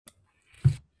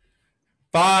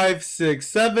Five, six,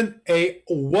 seven, eight.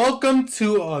 Welcome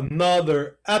to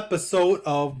another episode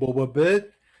of Boba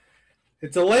Bit.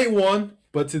 It's a late one,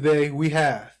 but today we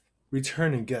have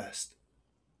returning guest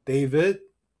David,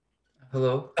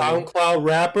 Hello, hello. SoundCloud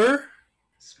rapper.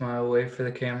 Smile away for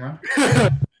the camera.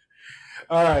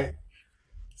 All right,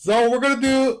 so we're gonna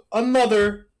do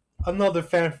another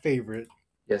fan favorite,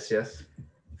 Yes, yes.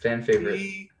 Fan favorite.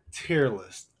 the tier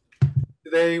list.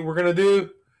 Today we're gonna do.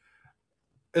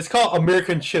 It's called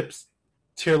American Chips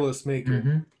Tier List Maker.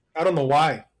 Mm-hmm. I don't know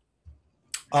why.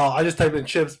 I just typed in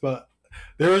chips, but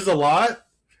there was a lot.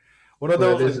 One of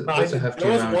Well, those like that's a 90, hefty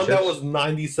there was amount of one that chips. was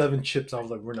 97 chips. I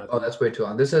was like, we're not Oh, doing that's way too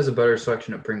long. This has a better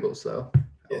selection of Pringles, though.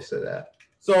 it. I'll say that.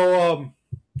 So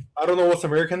I don't know what's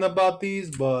American about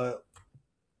these, but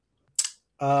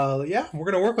yeah, we're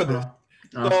gonna work with it.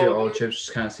 Honestly, So all chips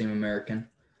just kind of seem American.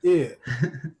 yeah,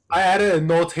 I added a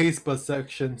no taste bud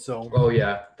section, so Oh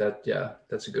yeah,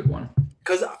 that's a good one.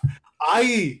 because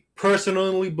I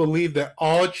personally believe that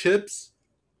all chips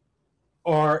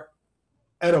are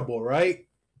edible, right?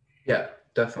 Yeah,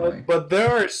 definitely. But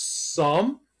there are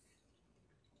some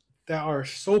that are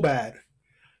so bad.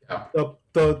 Yeah.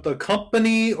 The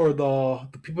company or the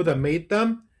people that made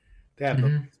them, they have no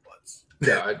Mhm. taste buds.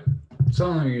 Yeah,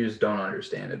 some of them you just don't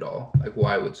understand at all. Like,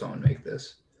 why would someone make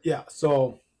this? Yeah,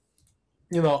 so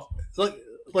it's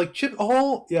like chip.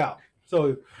 Oh yeah.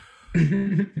 So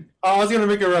I was gonna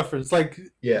make a reference. Like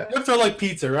Yeah. chips are like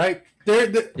pizza, right?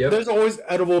 Yep. There's always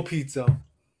edible pizza,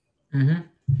 Mm-hmm.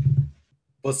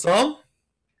 but some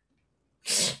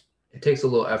It takes a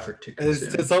little effort to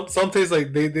consume. some taste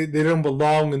like they don't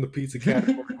belong in the pizza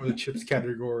category or the chips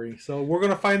category. So we're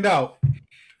gonna find out.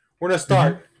 We're gonna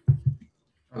start.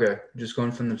 Okay, just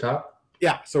going from the top.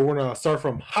 Yeah, so we're gonna start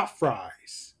from hot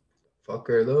fries. Fuck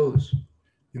are those?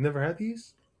 You never had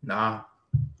these? Nah,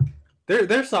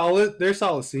 They're solid. They're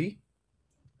solid C.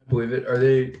 I believe it. Are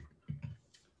they?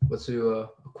 Let's do a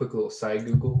quick little side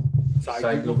Google.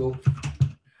 Side Google.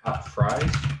 Hot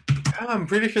fries. Yeah, I'm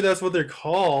pretty sure that's what they're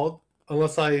called.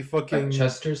 Unless I fucking Like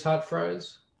Chester's hot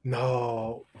fries.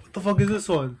 no. What the fuck is this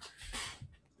one?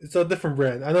 It's a different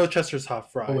brand. I know Chester's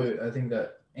hot fry. Oh wait, I think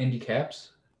that Andy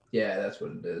Caps. Yeah, that's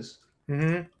what it is.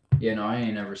 Mm-hmm. Yeah, no, I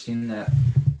ain't never seen that.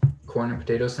 Corn and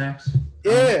potato snacks.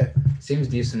 Yeah, Seems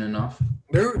decent enough.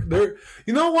 they're.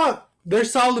 You know what? They're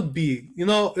solid B.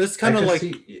 It's kind of like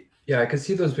I could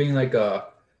see those being like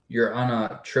you're on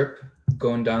a trip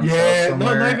going down yeah, south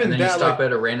somewhere, not even and then that. you stop Like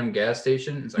at a random gas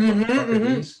station. It's like, what the fuck are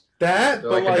these? that,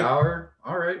 They're but like like an hour.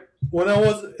 All right. when I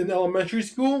was in elementary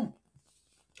school,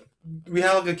 we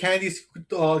had like a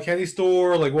candy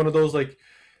store, like one of those like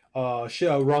shit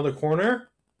around the corner.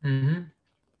 Mm-hmm.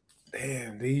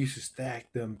 Damn, they used to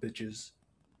stack them bitches.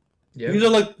 Yeah. These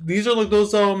are like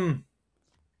those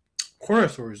corner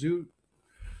stores, dude.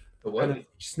 The Kind what? of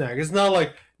snack. It's not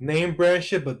like name brand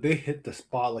shit, but they hit the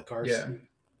spot like RC. Yeah.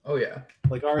 Oh yeah.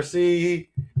 Like RC,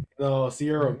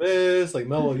 Sierra Mist, like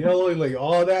Mellow Yellow, like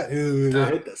all that. Dude, they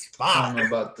hit the I spot. don't know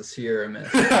about the Sierra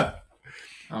Mist. How I don't know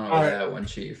All about right. that one,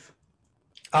 Chief.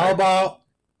 about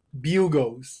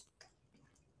Bugos?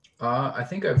 I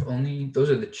think I've only those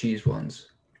are the cheese ones.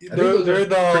 think They're those they're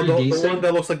are pretty the one decent.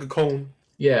 that looks like a cone.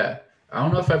 Yeah. I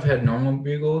don't know if I've had normal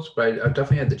bugles, but I've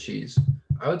definitely had the cheese.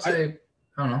 I would say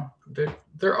I don't know.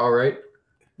 They're all right.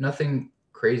 Nothing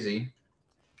crazy.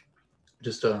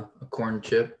 Just a corn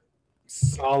chip.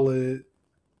 Solid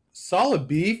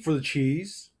B for the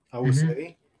cheese. I would Mhm.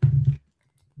 say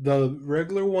the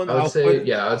regular one. I would say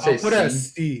yeah. I would say I'll put it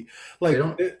as C. C. They Like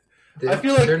don't. I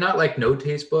feel like they're not like no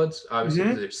taste buds. Obviously,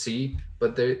 Mhm. they're C,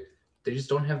 but they just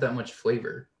don't have that much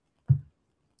flavor.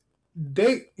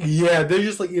 they're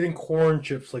just like eating corn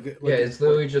chips. Like Yeah, it's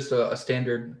literally just a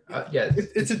standard. Yeah,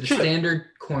 It's a the chip. standard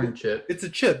corn chip, It's a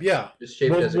chip. Yeah, just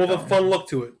shaped as a with a cone. fun look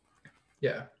to it.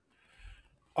 Yeah.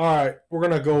 All right, we're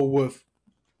gonna go with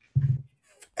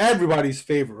everybody's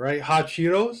favorite, right? Hot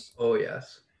Cheetos. Oh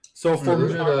yes. So No, for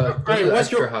those are all the right, what's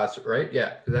extra your? hot, right?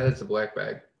 Yeah, because that is the black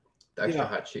bag. The extra Yeah.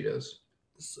 hot Cheetos.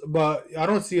 But I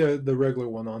don't see the regular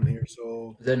one on here.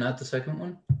 So Is that not the second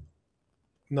one?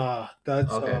 nah,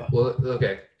 that's Okay. Well,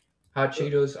 okay. Hot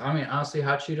Cheetos. I mean, honestly,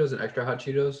 hot Cheetos and extra hot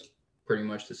Cheetos, pretty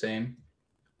much the same.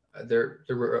 They're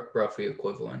roughly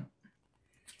equivalent.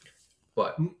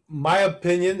 But my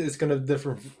opinion is gonna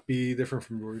be different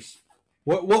from yours.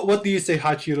 What do you say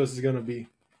Hot Cheetos is gonna be?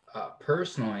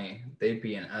 personally, they'd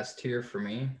be an S tier for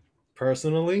me.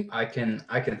 Personally, I can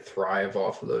thrive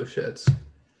off of those shits.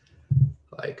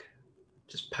 Like,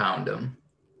 just pound them.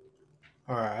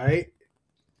 all right.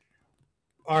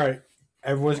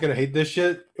 Everyone's gonna hate this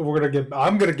shit. I'm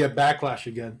gonna get backlash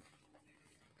again.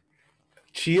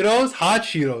 Cheetos, hot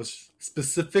Cheetos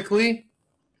specifically.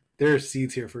 They're C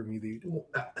tier for me, dude.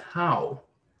 How?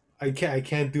 I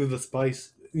can't do the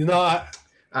spice. You know,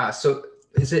 So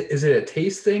is it a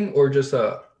taste thing or just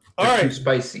all they're too right.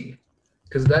 spicy?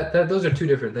 Because that those are two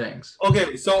different things.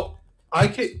 Okay, so I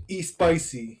can eat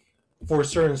spicy for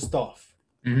certain stuff,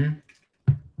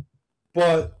 Mm-hmm.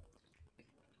 but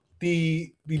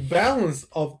the balance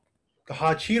of the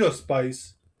hot Cheeto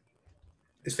spice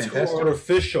is too Fantastic.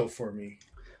 artificial for me.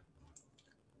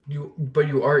 But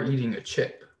you are eating a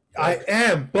chip. I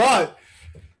am, but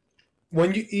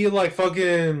when you eat like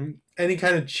fucking any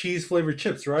kind of cheese flavored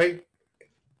chips, right?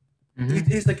 Mm-hmm. It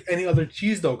tastes like any other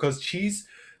cheese though, because cheese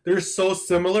they're so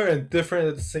similar and different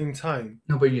at the same time.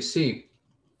 No, but you see,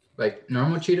 like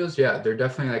normal Cheetos, yeah, they're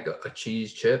definitely like a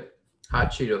cheese chip.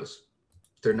 Hot Cheetos,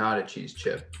 they're not a cheese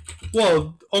chip.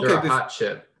 Well, They're okay, a hot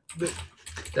chip. this,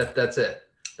 That's it.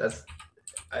 That's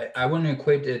I wouldn't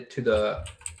equate it to the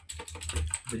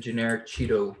generic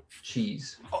Cheeto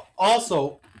cheese.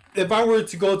 also, if I were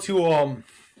to go to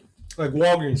like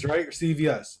Walgreens, right, or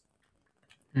CVS,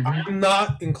 Mm-hmm. I'm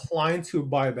not inclined to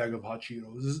buy a bag of hot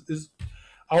Cheetos.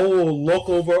 I will look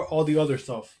over all the other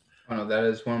stuff, Oh no, that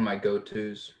is one of my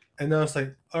go-tos. and then it's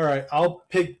like, all right, I'll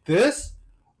pick this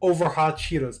over hot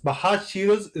Cheetos. But hot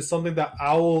Cheetos is something that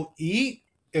I will eat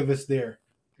if it's there.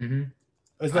 Mm-hmm.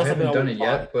 It's I not something haven't I done will it buy.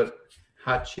 yet, but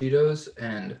hot Cheetos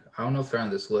and I don't know if they're on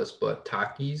this list, but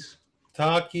Takis.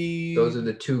 Taki, Those are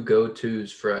the two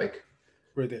go-tos for like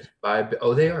right there,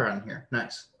 oh, they are on here.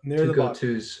 Nice. near Two the bottom.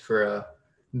 go-tos for a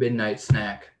midnight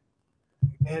snack.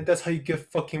 And that's how you get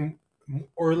fucking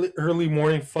early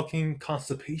morning fucking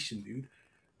constipation, dude.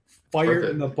 Fire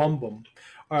Perfect. in the bum bum.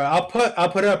 All right, I'll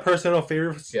put it at personal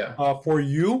favorites. Yeah. For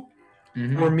you,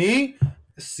 Mm-hmm. for me,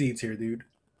 C tier, dude.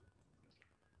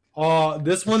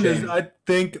 This one is, Shame. I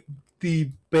think, the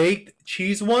baked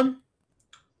cheese one.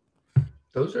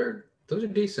 Those are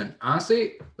decent.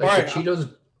 Honestly, like Alright. the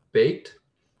Cheetos baked,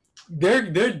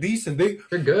 They're decent.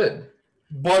 they're good.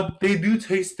 But they do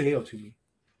taste stale to me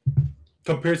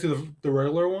compared to the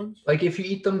regular ones. Like if you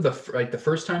eat them the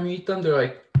first time you eat them, they're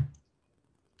like,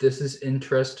 this is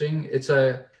interesting.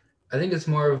 I think it's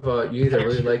more of a you either really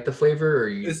Texture. like the flavor or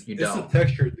you It's don't. the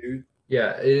texture, dude.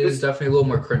 Yeah, it is definitely a little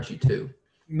more crunchy too.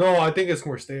 No, I think it's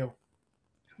more stale.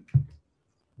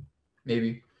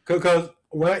 Maybe. Because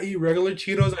when I eat regular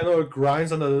Cheetos, I know it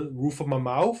grinds on the roof of my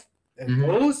mouth, and Mhm.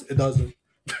 those it doesn't.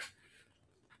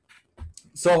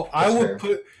 So I That's would fair.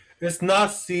 put it's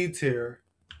not C tier.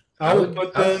 I would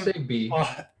put I would them. say B.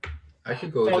 Uh, I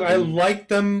could go with I a B. like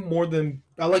them more than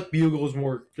I like Bugles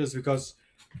more, just because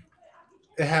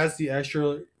it has the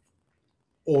extra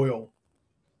oil.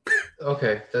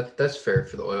 Okay, that's fair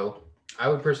for the oil. I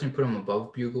would personally put them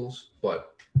above Bugles,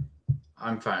 but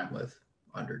I'm fine with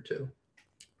under 2.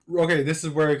 Okay, this is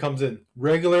where it comes in.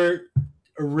 Regular,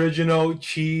 original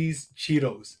cheese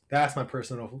Cheetos. That's my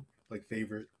personal like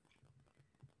favorite.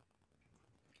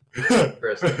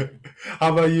 Interesting.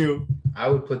 How about you? I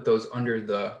would put those under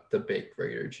the baked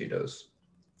regular Cheetos.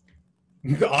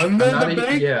 Under the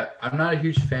bake? I'm not a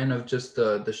huge fan of just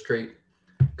the straight,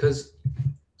 because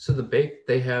so the baked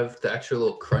they have the extra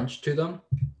little crunch to them,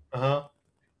 Uh-huh.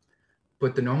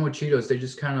 but the normal Cheetos they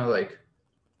just kind of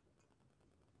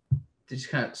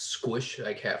squish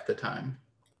like half the time.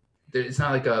 It's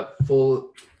not like a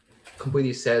full,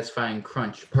 completely satisfying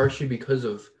crunch, partially because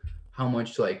of how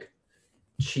much like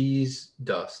cheese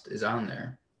dust is on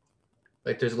there.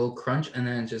 Like there's a little crunch and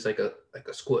then it's just like a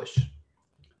squish.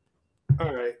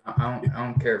 All right. I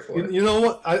don't care for it. You know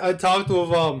what? I talked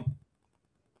with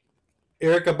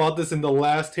Eric about this in the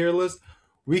last tier list.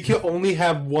 We can only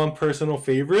have one personal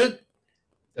favorite.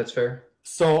 That's fair.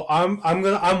 So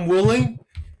I'm willing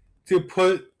to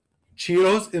put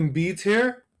Cheetos in B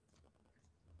tier.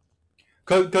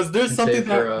 Cause there's And something save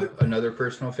for another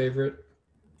personal favorite.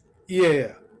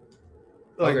 yeah.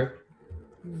 Like Okay.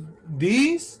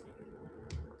 these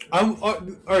all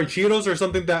right, Cheetos are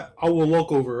something that I will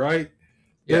look over, right?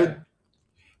 Yeah.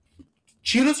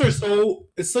 Cheetos are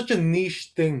it's such a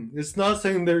niche thing. It's not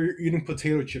saying they're eating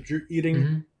potato chips. You're eating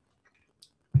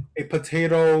Mm-hmm. a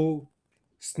potato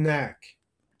snack.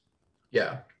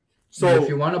 Yeah. So But if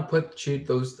you want to put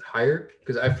those higher,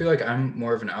 because I feel like I'm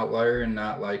more of an outlier in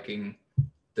not liking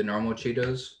the normal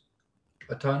Cheetos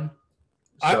a ton.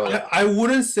 So I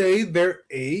wouldn't say they're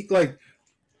like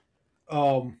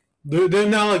they're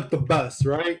not like the best,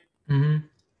 right? Mhm.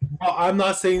 Well, I'm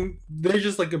not saying they're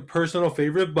just like a personal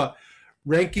favorite, but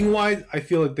ranking wise, I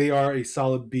feel like they are a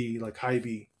solid B, like high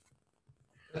B.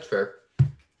 That's fair.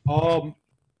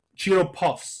 Cheeto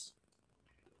Puffs.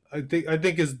 I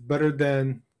think is better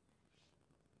than.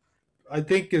 I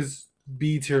think is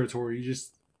B territory,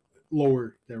 just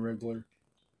lower than regular.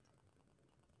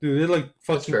 Dude, they're like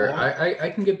That's fucking. fair. I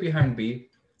can get behind B.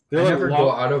 They're I like never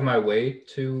go out of my way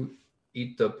to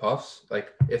eat the puffs.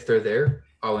 Like if they're there,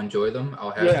 I'll enjoy them.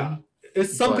 I'll have Yeah, them.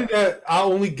 it's something But that I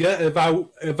only get if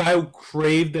I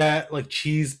crave that like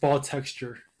cheese ball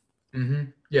texture.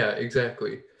 yeah,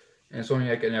 exactly. And it's only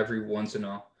like an every once in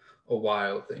a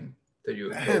while thing that you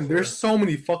would go Man, there's for. so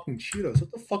many fucking Cheetos.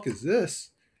 What the fuck is this?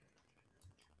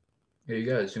 Yeah, you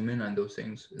gotta zoom in on those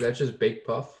things. That's just baked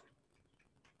puff.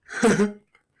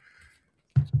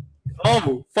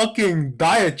 Oh, fucking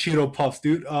diet Cheeto puffs,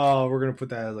 dude. We're gonna put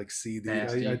that as like C, dude. I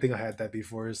Nasty. think I had that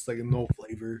before. It's like no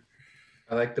flavor.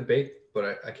 I like the baked,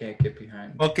 but I can't get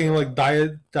behind Fucking like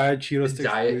diet Cheeto sticks.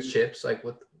 diet Dude. chips. Like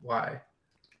what? Why?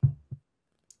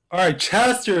 All right,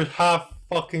 Chester hot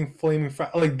fucking flaming fry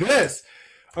like this.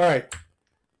 All right,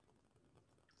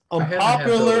 haven't had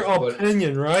unpopular those, but-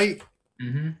 opinion, right?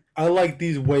 Mm-hmm. I like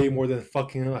these way more than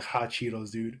fucking like hot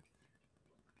Cheetos, dude.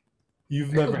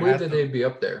 You've I never could believe had that them, they'd be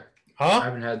up there. I huh?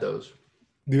 haven't had those.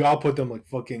 Dude, I'll put them like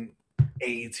fucking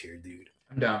AIDS here, dude.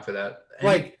 I'm down for that. And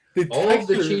Like the all of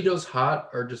the texture- Cheetos hot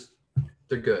are just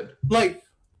they're good. like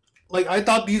I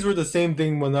thought these were the same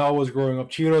thing when I was growing up.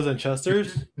 Cheetos and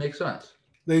Chesters. Makes sense.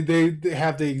 They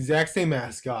have the exact same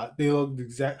mascot. They look the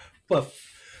exact. But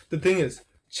the thing is,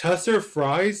 Chester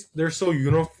fries, they're so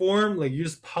uniform. Like you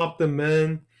just pop them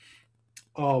in,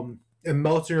 it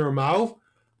melts in your mouth.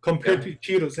 Compared to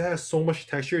Cheetos, it has so much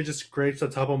texture. It just scrapes the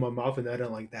top of my mouth, and I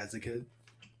didn't like that as a kid.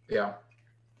 Yeah.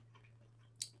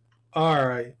 All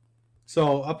right,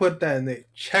 so I put that in the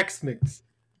Chex Mix.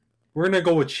 We're gonna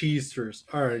go with cheese first.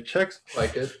 All right, Chex.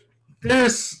 Like it.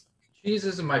 This. Cheese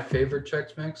isn't my favorite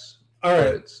Chex Mix. All but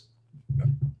right. It's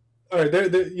All right,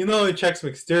 there, you know, in Chex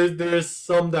Mix, there's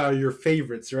some that are your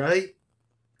favorites, right?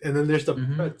 And then there's the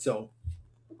Mhm. pretzel.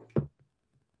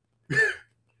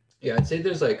 yeah, I'd say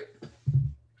there's like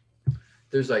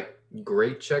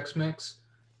great Chex Mix,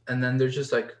 and then there's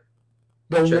just like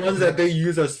The Chex ones that they Mix.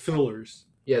 use as fillers.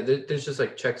 There's just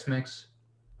like Chex Mix.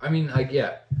 I mean, like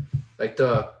like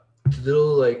the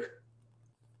little like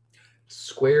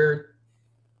square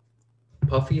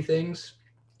puffy things.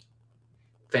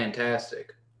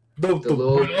 Fantastic. The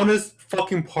little- brownest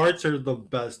fucking parts are the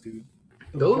best, dude.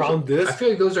 The Those brown I disc. feel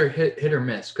like those are hit or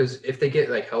miss because if they get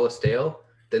like hella stale,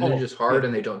 then they're Oh, just hard yeah.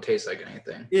 and they don't taste like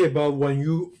anything. Yeah, but when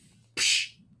you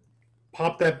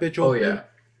pop that bitch Oh open yeah.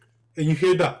 and you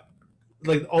hear the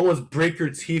like almost break your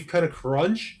teeth kind of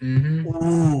crunch. Mm-hmm.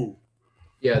 Ooh.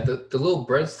 Yeah, the little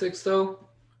breadsticks though,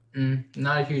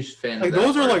 not a huge fan Like, of that.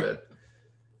 those are part like- of it.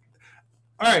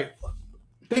 All right.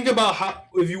 Think about how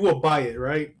if you will buy it,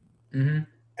 right? Mhm.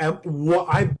 And what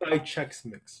I buy Chex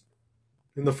Mix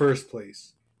in the first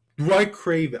place. Do I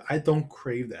crave it? I don't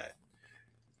crave that.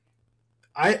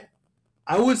 I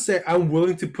would say I'm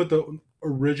willing to put the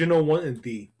original one in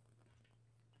D.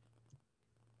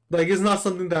 Like it's not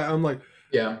something that I'm like,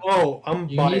 Yeah, oh, I'm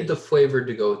you buying need the flavor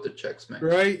to go with the Chex Mix.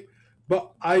 right?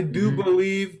 But I do Mhm.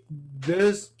 believe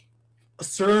this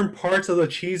certain parts of the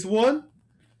cheese one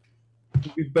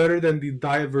would be better than the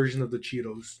diet version of the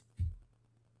Cheetos.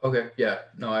 Okay, yeah,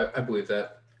 no, I believe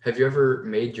that. Have you ever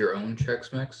made your own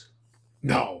Chex Mix?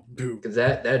 No, dude. Because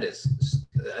that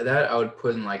I would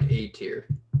put in like A tier.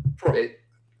 Bro,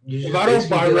 You If just I don't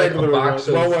basically buy get like regular a box ones,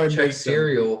 why would I of make Chex them?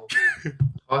 cereal,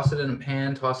 toss it in a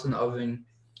pan, toss it in the oven,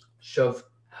 shove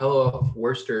hella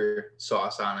Worcester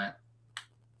sauce on it.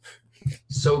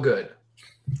 So good.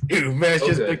 dude, man, it's So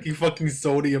just good. making fucking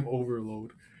sodium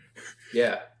overload.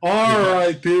 Yeah. All Yeah.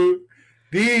 right, dude.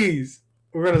 These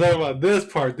we're gonna talk about this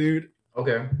part, dude.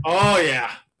 Okay. Oh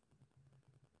yeah.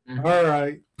 Mhm. All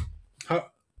right.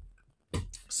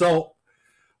 So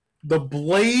the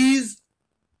Blaze,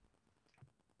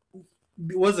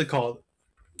 what's it called?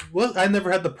 What I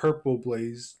never had the purple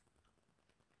Blaze.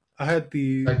 I had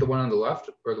the. Like the one on the left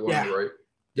or the one on the Yeah. right?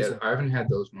 Yeah, This one. I haven't had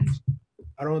those ones.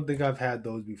 I don't think I've had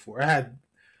those before. I had.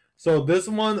 So this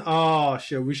one, oh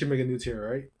shit, we should make a new tier,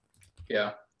 right?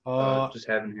 Yeah. Just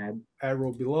haven't had.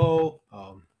 Arrow below.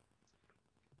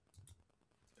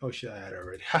 Oh shit, I had it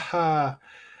already. Haha.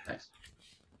 Nice.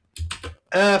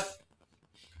 F.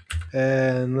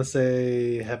 And let's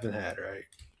say haven't had, right?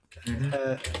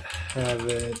 Mhm.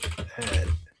 Haven't had.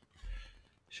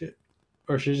 Shit.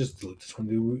 Or should I just delete this one,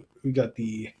 dude? We got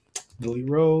the delete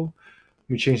row. Let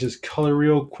me change this color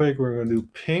real quick. We're gonna do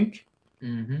pink.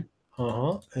 Mm-hmm.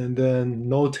 And then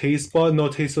no taste bud. No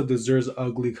taste bud deserves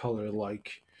ugly color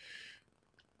like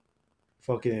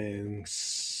fucking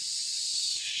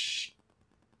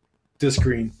this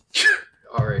green.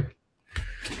 All right.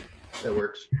 That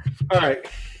works. All right.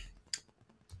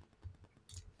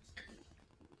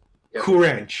 Yep. Cool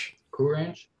Ranch. Cool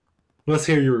Ranch. Let's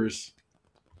hear yours.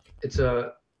 It's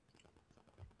a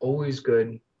always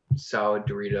good, solid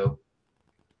Dorito.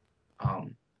 I All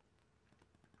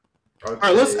would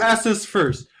right, let's say ask this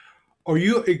first. Are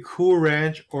you a Cool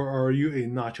Ranch or are you a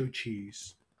nacho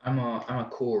cheese? I'm a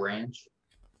Cool Ranch,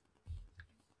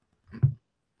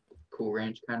 Cool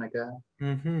Ranch kind of guy.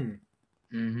 Mm-hmm.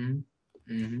 Mm-hmm.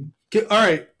 Mm-hmm. Okay, all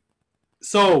right.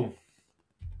 So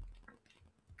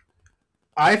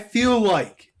I feel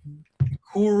like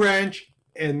Cool Ranch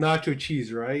and nacho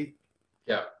cheese, right?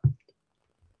 Yeah.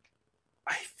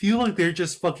 I feel like they're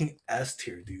just fucking S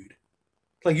tier, dude.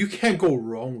 Like you can't go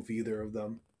wrong with either of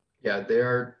them. Yeah, they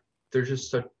are. They're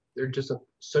just such. They're just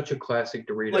such a classic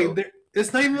Like Dorito.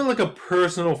 it's not even like a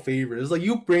personal favorite. It's like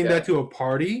you bring Yeah. that to a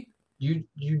party, You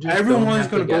just don't everyone's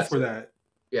have to gonna go guess for it. that.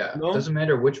 Yeah. You know? Doesn't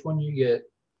matter which one you get.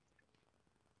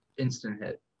 Instant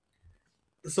hit.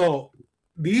 So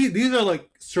these are like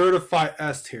certified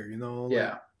S tier, you know? Like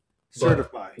Yeah.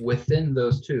 certified. But within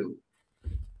those two,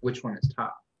 which one is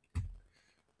top?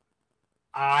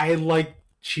 I like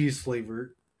cheese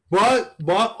flavored. But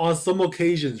on some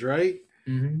occasions, right?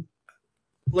 Mm-hmm.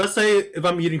 Let's say if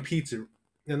I'm eating pizza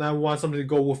and I want something to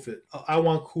go with it, I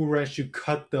want Cool Ranch to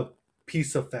cut the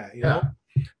piece of fat, you know?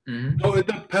 Yeah. Mm-hmm. So it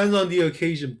depends on the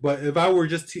occasion, but if I were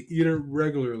just to eat it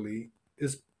regularly,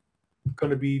 it's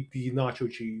gonna be the nacho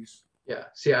cheese. Yeah.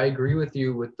 See, I agree with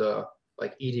you with the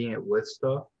like eating it with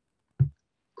stuff.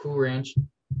 Cool Ranch,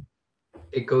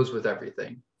 it goes with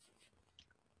everything.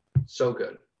 So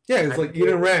good. Yeah, it's like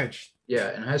eating ranch.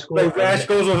 Yeah, in high school, Like ranch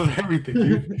goes with everything,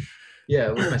 dude. yeah,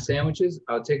 with my sandwiches,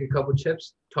 I would take a couple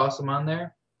chips, toss them on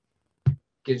there,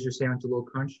 gives your sandwich a little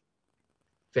crunch.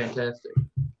 Fantastic.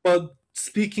 But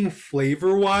speaking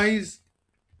flavor wise,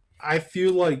 I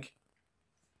feel like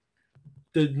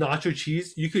the nacho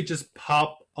cheese you could just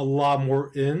pop a lot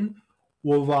more in.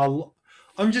 Without,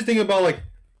 I'm just thinking about like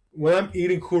when I'm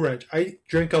eating Cool Ranch, I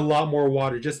drink a lot more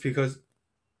water just because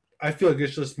I feel like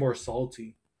it's just more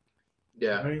salty.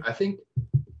 Yeah, Right? I think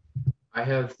I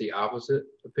have the opposite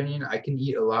opinion. I can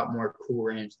eat a lot more Cool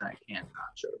Ranch than I can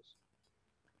nachos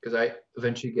because I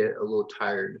eventually get a little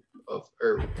tired of,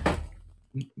 or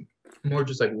more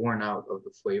just like worn out of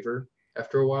the flavor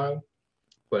after a while.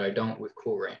 But I don't with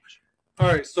Cool Ranch. All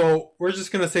right, so we're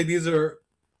just gonna say these are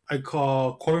I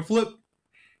call corn flip,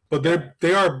 but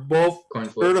they are both Corn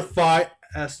flip. certified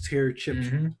S tier chips.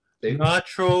 Mm-hmm.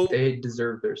 Nacho They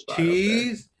deserve their spot.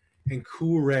 cheese and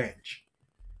Cool Ranch.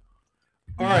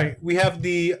 All right, we have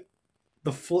the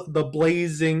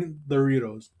blazing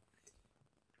Doritos.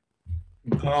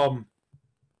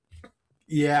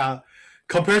 Yeah,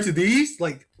 compared to these,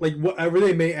 like whatever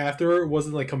they made after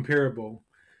wasn't like comparable.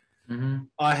 Mm-hmm.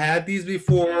 I had these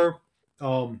before.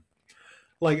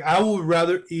 Like I would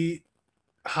rather eat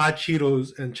hot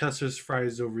Cheetos and Chester's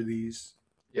fries over these.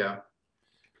 Yeah.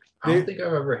 I don't think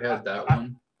I've ever had that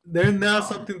one. They're not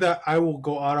something that I will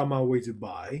go out of my way to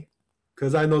buy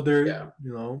because I know they're,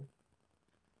 you know.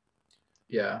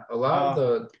 Yeah, a lot of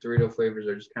the Dorito flavors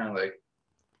are just kind of like,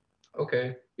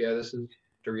 okay, yeah, this is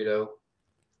Dorito.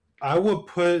 I would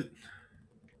put.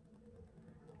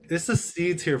 It's a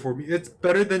C tier for me. It's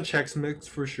better than Chex Mix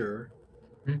for sure.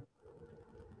 Hmm.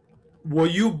 Will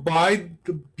you buy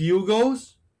the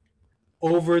Bugos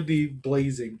over the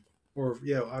Blazing? Or,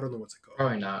 yeah, I don't know what's it called.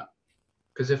 Probably not.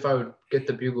 Because if I would get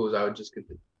the Bugles, I would just get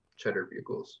the cheddar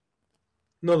Bugles.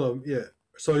 No, yeah.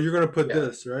 So you're going to put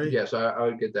this, right? Yeah, so I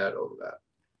would get that over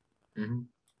that.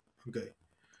 Mm-hmm. Okay.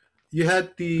 You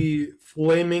had the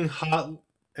Flaming Hot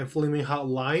and Flaming Hot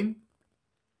Lime.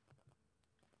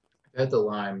 I had the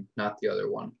lime, not the other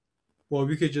one. Well,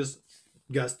 we could just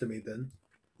guesstimate then.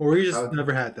 Or you just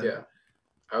never had that. Yeah.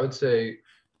 I would say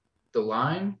the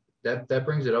lime, that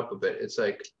brings it up a bit. It's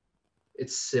like,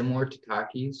 it's similar to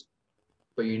Takis,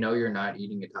 but you know you're not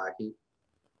eating a Taki.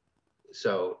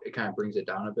 So it kind of brings it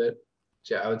down a bit.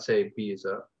 So yeah, I would say B is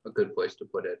a good place to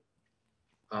put it.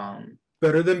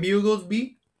 Better than Bugles,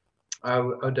 B? I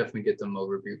would definitely get them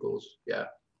over Bugles. Yeah.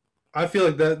 I feel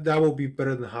like that will be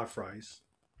better than hot fries.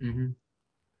 Mm-hmm.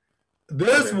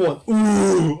 This one,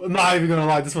 ooh, I'm not even gonna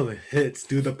lie, this one hits,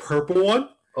 dude. The purple one.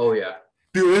 Oh yeah.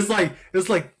 Dude, it's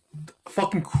like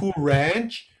fucking Cool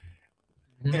Ranch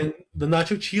and the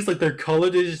nacho cheese, like their color,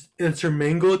 they just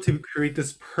intermingle to create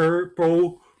this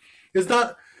purple. It's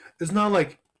not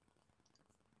like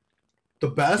the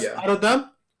best out of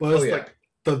them, but it's like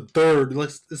the third.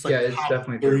 It's like it's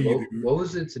definitely third. What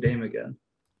was its name again?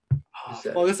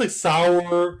 Oh, it's like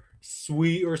sour,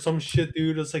 sweet, or some shit,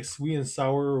 dude. It's like sweet and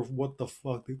sour. Or what the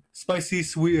fuck, dude? Spicy,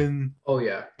 sweet, and oh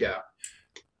yeah.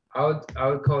 I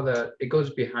would call that. It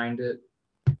goes behind it.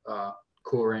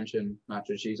 Cool Ranch and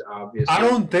nacho cheese, obviously. I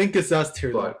don't think it's S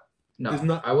tier though.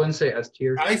 No, I wouldn't say S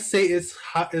tier. I say it's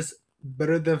hot. It's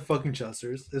better than fucking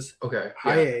Chester's. It's Okay,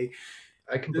 high yeah, A.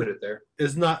 I can put it there.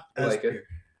 It's not I S like it. tier.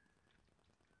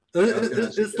 I was gonna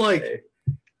It's suggest like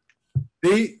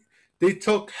A. they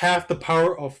took half the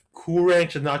power of Cool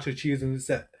Ranch and nacho cheese and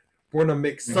said, we're gonna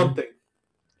make something.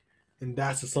 And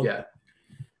that's the something.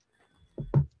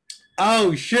 Yeah,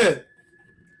 Oh shit.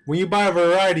 When you buy a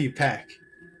variety pack,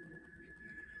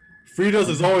 Fritos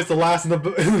is always the last in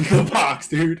the box,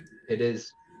 dude. it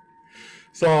is.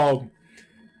 So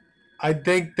I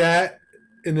think that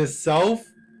in itself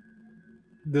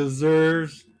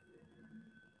deserves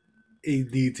a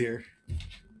D tier.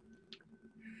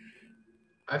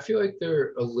 I feel like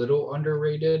they're a little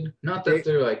underrated. Not that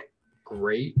they're like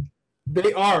great.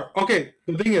 They are. Okay,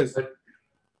 the thing is, But-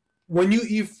 when you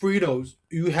eat Fritos,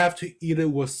 you have to eat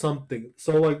it with something.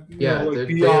 So like, Yeah, like they're-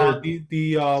 the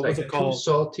It's what's like it called? too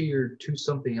salty or too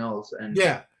something else, and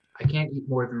Yeah, I can't eat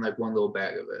more than like one little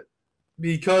bag of it.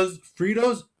 because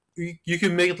Fritos, you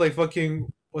can make it like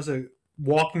fucking what's it?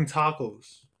 Walking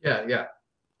tacos. Yeah,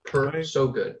 Right. so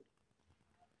good. So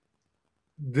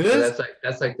This,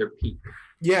 that's like their peak.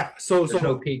 yeah. So There's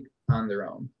no peak on their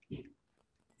own.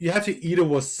 you have to eat it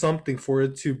with something for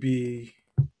it to be,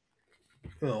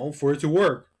 for it to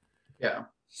work. Yeah,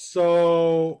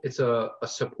 So it's a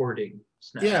supporting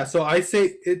snack. yeah, so I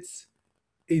say it's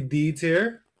a D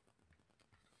tier.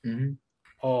 hmm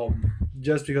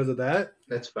Just because of that,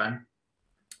 That's fine.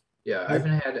 Yeah, I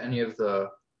haven't had any of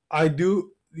the I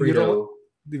do. Frito.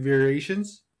 The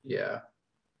variations. Yeah,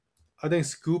 I think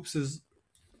Scoops is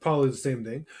probably the same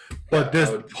thing, but Yeah, this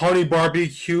I would- honey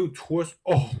barbecue twist.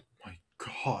 Oh my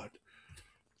god!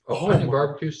 honey my-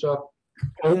 barbecue stuff,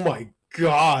 Oh my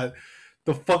god!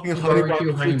 The fucking honey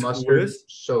barbecue honey mustard, twist,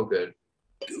 so good.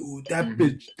 dude. That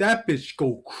Mhm. that bitch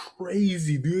go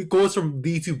crazy, dude. It goes from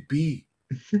D to B.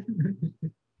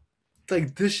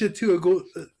 Like this shit too. It goes.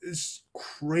 It's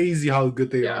crazy how good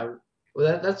they Yeah. are.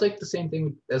 Well, that's like the same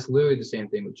thing. That's literally the same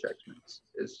thing with Chex Mix.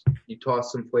 Is you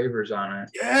toss some flavors on it, and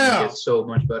Yeah. it gets so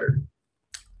much better.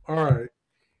 All right.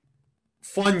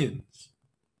 Funyuns.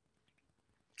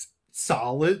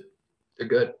 Solid. They're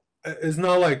good. It's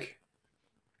not like.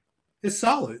 It's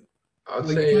solid. I would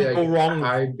Like, you say can't go like wrong with-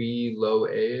 high B, low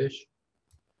A ish.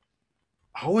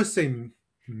 I would say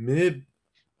mid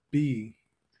B.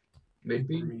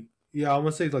 Maybe. Yeah, I'm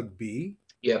gonna say like B.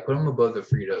 Yeah, put them above the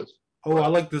Fritos. Oh, I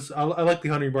like this. I like the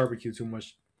honey barbecue too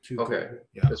much. Too Okay. cool.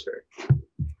 Yeah. That's fair.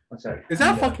 What's that? Is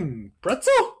that fucking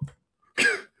pretzel?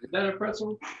 Is that a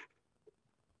pretzel?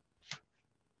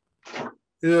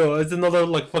 Ew, it's another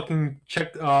like fucking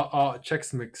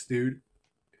Chex Mix, dude.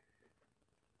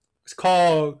 It's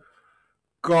called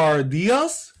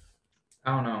Gardias.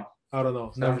 I don't know. I don't know.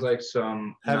 Sounds Never, like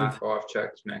some Haven't- knockoff Chex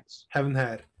Mix. haven't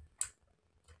had.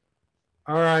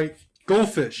 All right,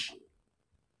 Goldfish.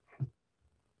 It's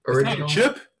not a Original.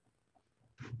 chip.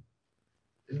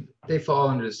 They fall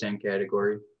under the same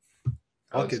category.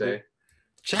 I would Okay, say.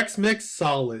 Chex Mix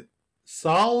solid.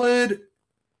 Solid.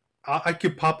 I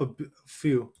could pop a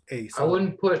few. A. I Solid.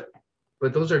 wouldn't put,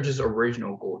 but those are just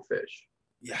original goldfish.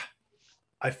 Yeah.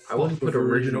 I wouldn't put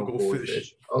original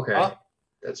goldfish. Okay, Huh?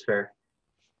 that's fair.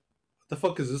 What the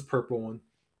fuck is this purple one?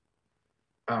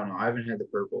 I don't know. I haven't had the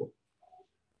purple,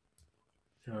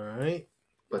 All right.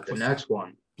 but the What's next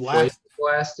one, Blast.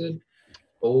 blasted.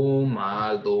 Oh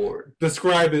my lord!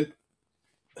 Describe it.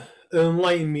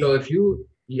 Enlighten me. So if you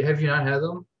have you not had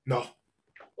them? No.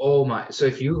 Oh my! So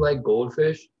if you like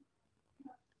goldfish,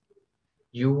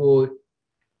 you will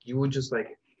just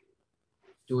like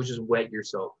you will just wet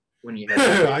yourself when you have.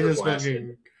 the I flavor just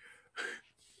blasted.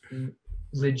 fucking.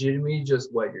 Legitimately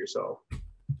just wet yourself.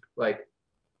 Like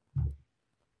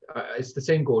it's the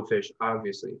same goldfish,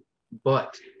 obviously,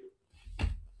 but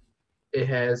it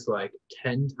has like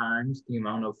 10 times the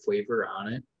amount of flavor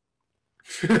on it.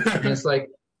 And it's like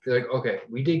they're like, okay,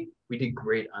 we did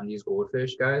great on these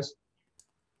goldfish, guys.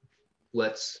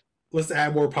 Let's Let's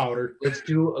add more powder.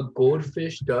 do a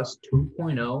goldfish dust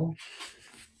 2.0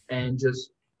 and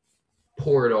just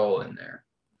pour it all in there.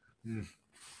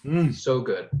 Mm. So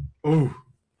good. Ooh.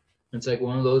 It's like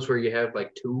one of those where you have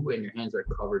like two and your hands are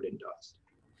covered in dust.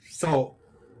 So,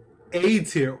 A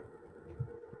tier.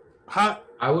 How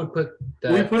I would put we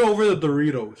that. put over the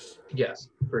Doritos? Yes,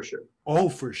 for sure. Oh,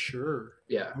 for sure.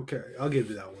 Yeah. Okay, I'll give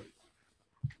you that one.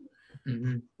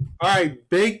 hmm All right,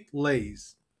 Baked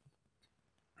Lays.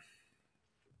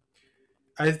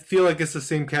 I feel like it's the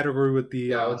same category with the.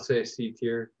 Yeah, I would say C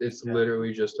tier. It's Yeah.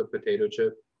 literally just a potato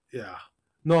chip. Yeah.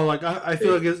 No, like I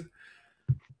feel like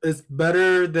it's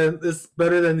better than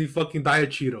the fucking Diet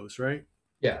Cheetos, right?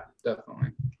 Yeah,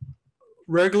 definitely.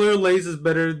 Regular Lay's is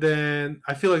better than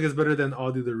I feel like it's better than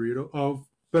all the Dorito. Oh,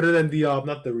 better than the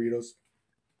not Doritos,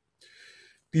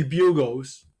 the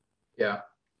Bugos. Yeah,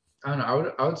 I don't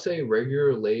know. I would say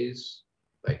regular Lay's,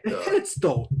 like It hits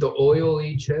though. the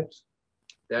oily chips.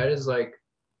 That is like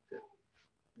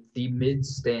the mid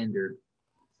standard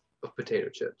of potato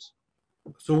chips.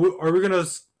 So are we gonna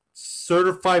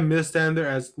certify mid standard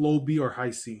as low B or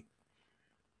high C?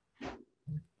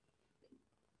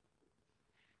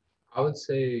 I would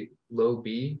say low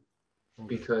B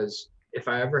because if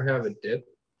I ever have a dip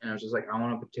and I was just like, I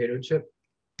want a potato chip,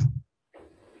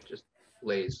 just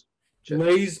Lay's chips.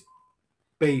 Lay's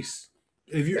base.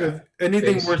 If you Yeah, if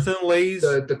anything base. worse than Lay's,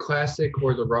 The classic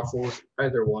or the Ruffles,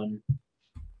 either one,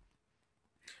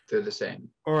 they're the same.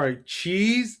 all right,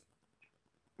 cheese.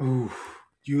 Ooh,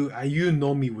 you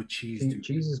know me with cheese, dude.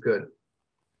 Cheese is good.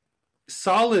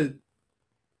 Solid,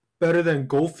 better than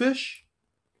Goldfish.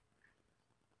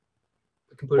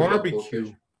 I can put it above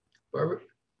Barbecue. Goldfish.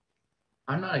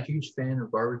 I'm not a huge fan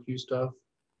of barbecue stuff,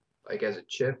 like as a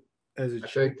chip. As a I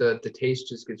feel like the taste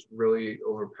just gets really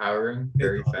overpowering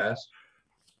very fast.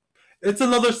 It's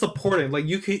another supporting. Like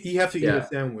you have to eat a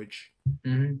sandwich.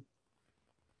 Mm-hmm.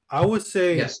 I would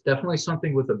say yes, definitely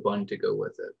something with a bun to go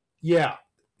with it. Yeah,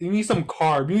 you need some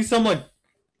carb. You need some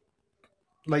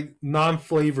like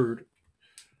non-flavored.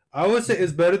 I would say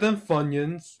it's better than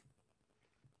Funyuns.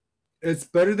 It's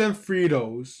better than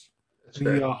Fritos,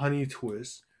 the Honey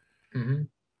Twist,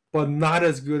 but not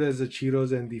as good as the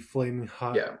Cheetos and the Flaming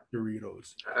Hot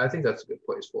Doritos. I think that's a good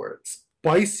place for it.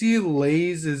 Spicy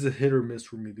Lay's is a hit or miss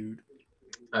for me, dude.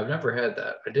 I've never had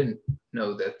that. I didn't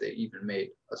know that they even made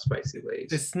a spicy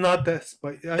Lay's. It's not that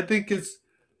spicy. I think it's.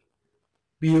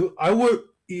 I would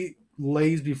eat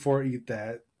Lay's before I eat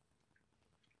that.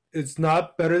 It's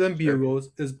not better than Bugles.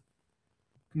 It's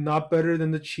not better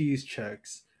than the cheese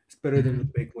checks. It's better than the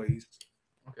baked Lay's.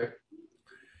 Okay.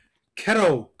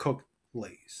 Kettle cooked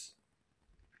Lay's.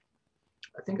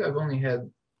 I think I've only had.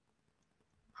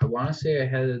 I want to say I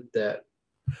had that.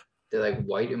 They're like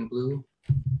white and blue.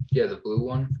 Yeah, the blue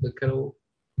one for the kettle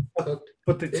cooked.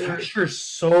 But the texture is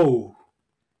so.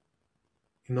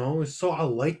 It's so I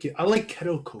like it. I like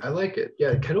kettle cooked. I like it.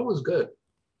 Yeah, kettle was good.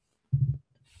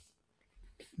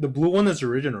 The blue one is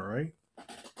original, right? I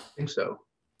think so.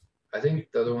 I think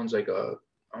the other one's like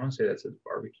I want to say that's a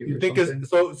barbecue. You think it's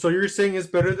so you're saying it's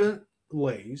better than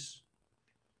Lay's?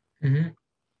 Mm-hmm.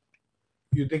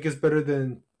 You think it's better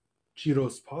than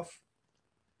Cheetos Puff?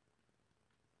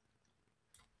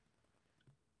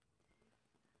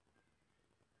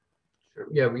 Sure.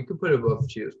 Yeah, we could put it above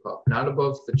Cheetos Puff. Not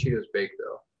above the Cheetos Baked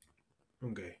though.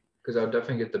 Okay. Because I would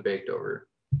definitely get the baked over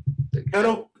the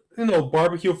kettle.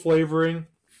 Barbecue flavoring.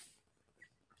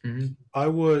 Mm-hmm. I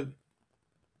would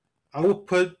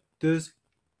put this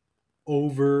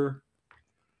over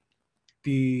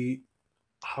the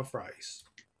hot fries.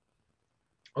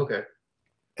 Okay.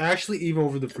 Actually, even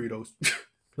over the Fritos.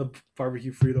 The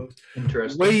barbecue Fritos.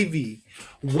 Interesting.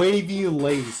 Wavy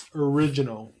Lay's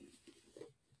original.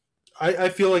 I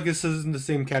feel like this is in the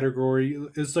same category.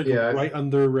 It's like right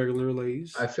under regular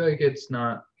Lay's. I feel like it's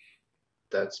not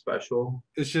that special.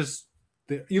 It's just,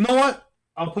 you know what?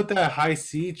 I'll put that at high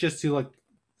C just to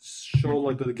show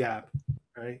like the gap,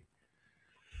 right?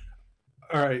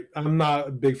 All right, I'm not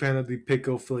a big fan of the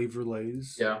pickle flavor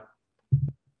Lay's. Yeah,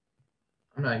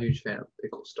 I'm not a huge fan of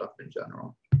pickle stuff in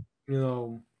general.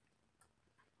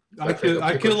 I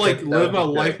could live my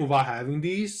life without having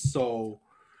these, so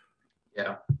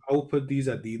yeah, I will put these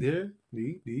at D there.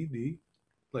 D.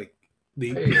 Like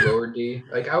D. Maybe lower D.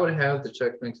 Like I would have the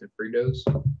Chex Mix and Fritos,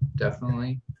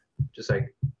 definitely. Just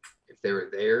like if they were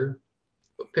there.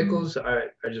 But pickles I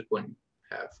just wouldn't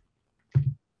have.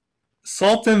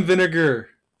 Salt and vinegar.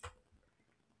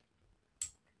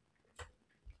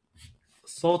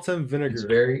 Salt and vinegar. It's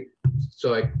very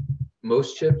so like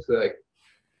most chips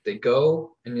they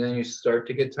go and then you start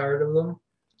to get tired of them.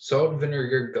 Salt and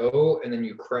vinegar go and then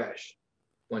you crash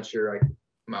once your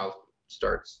mouth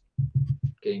starts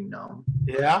getting numb.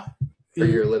 Yeah. Or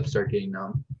your lips start getting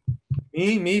numb.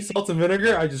 Me, salt and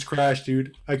vinegar, I just crash,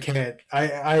 dude. I can't.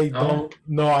 I don't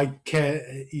no, I can't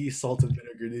eat salt and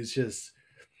vinegar. It's just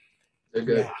they're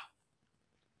good.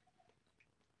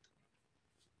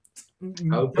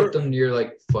 Yeah. I would put them near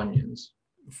Funyuns.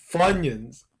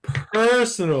 Funyuns.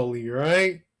 Personally,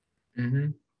 right?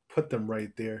 Mm-hmm. Put them right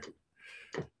there.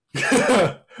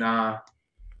 Nah.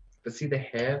 But see, they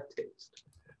have taste.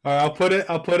 All right, I'll put it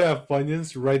at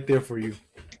Funyuns right there for you.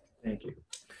 Thank you.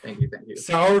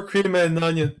 Sour cream and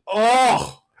onion.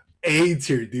 Oh, A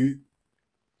tier, dude.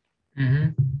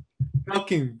 Mm-hmm.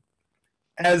 Fucking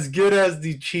as good as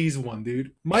the cheese one,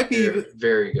 dude. Might be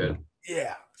very good.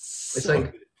 Yeah. It's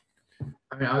like good.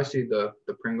 I mean, obviously the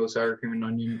Pringles sour cream and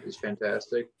onion is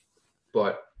fantastic,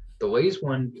 but the Lay's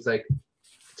one is like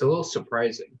it's a little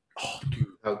surprising Oh, dude,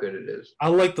 how good it is. I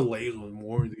like the Lay's one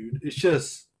more, dude. It's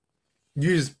just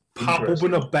you just pop open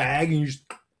Interesting. a bag and you just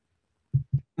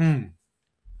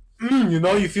you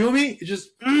know, you feel me? It's just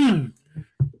you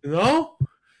know.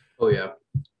 Oh yeah,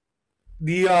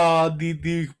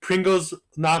 The Pringles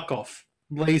knockoff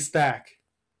Lay's stack.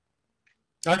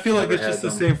 I feel like never it's just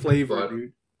had the them, same flavor, but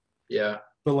dude, yeah,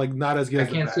 but like not as good I as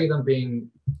the can't see bag. them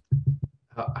being.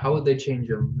 How would they change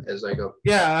them as like a?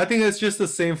 Yeah, I think it's just the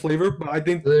same flavor, but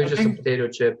They're I just a think potato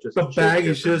chip, just the shaped bag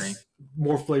is differently. just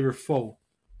more flavorful.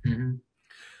 Hmm.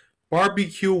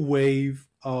 Barbecue wave.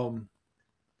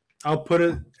 I'll put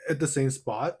it at the same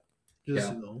spot. Just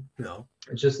Yeah, you know.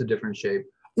 it's just a different shape.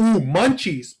 Ooh,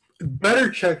 munchies. Better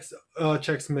checks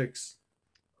mix.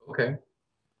 Okay,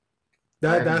 I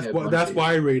haven't had That's munchies.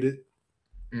 why I rate it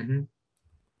Hmm.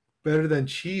 better than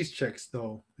cheese checks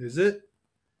though. Is it?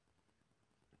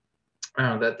 I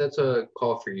don't know that's a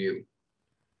call for you.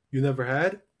 You never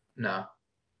had? No.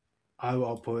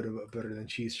 I'll put it better than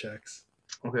cheese checks.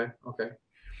 Okay. Okay.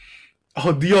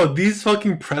 Oh, yo, these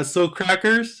fucking pretzel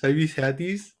crackers. Have you had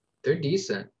these? They're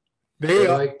decent. They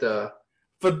They're are, like the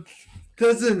but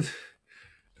doesn't.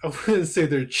 I wouldn't say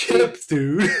they're chips,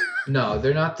 dude. no,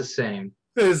 they're not the same.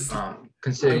 It's,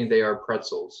 Considering they are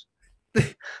pretzels.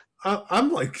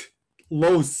 I'm like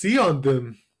low C on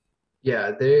them.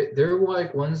 Yeah, they're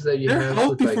like ones that you They're have with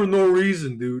healthy like. for no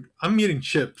reason, dude. I'm eating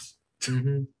chips.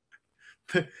 Hmm.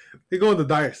 They go in the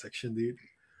diet section, dude.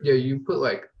 Yeah, you put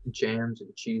like jams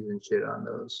and cheese and shit on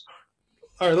those.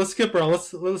 All right, let's skip around.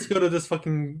 Let's go to this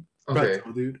fucking Okay,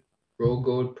 pretzel, dude. roll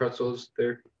gold pretzels.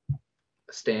 They're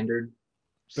a standard.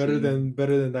 C. Better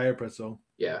than diet pretzel.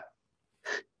 Yeah,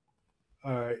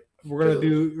 All right, those.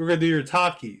 we're gonna do your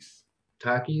Takis.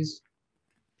 Takis.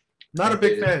 Not a Okay.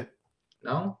 big fan.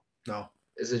 No. No.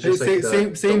 Is it just like the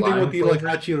Same thing with lime the like flavor?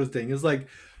 hot Cheetos thing. It's like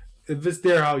if it's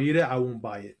there, I'll eat it. I won't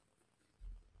buy it.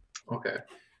 Okay.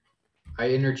 I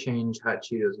interchange hot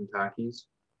Cheetos and Takis,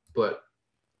 but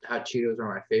hot Cheetos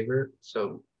are my favorite.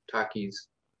 So Takis,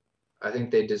 I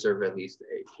think they deserve at least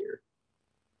A here.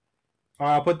 All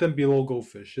right, I'll put them below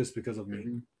Goldfish just because of me.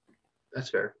 Hmm. That's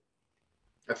fair.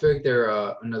 I feel like they're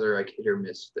another like hit or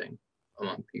miss thing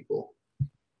among people.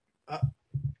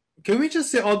 Can we just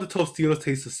say all the Tostitos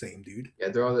taste the same, dude? Yeah,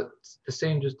 they're all the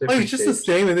same, just Like different it's just the shapes.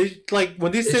 same, and they like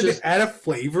when they It's say they just add a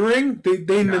flavoring,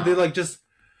 no. they like just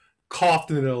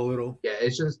coughed in it a little. Yeah,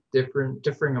 it's just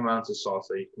differing amounts of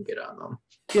salsa you can get on them.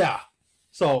 Yeah.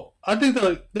 So I think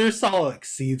they're solid like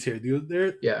seeds here,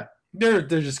 dude. Yeah, They're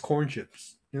just corn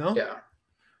chips, you know. yeah.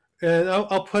 And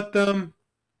I'll put them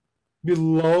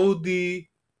below the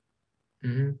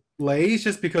Hmm. Lay's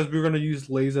just because we're gonna use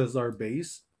Lay's as our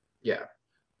base. Yeah.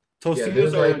 Yeah, Tostitos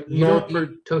there's are like you known don't for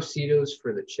eat Tostitos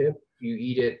for the chip. You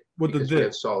eat it with the because we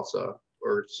have dip. salsa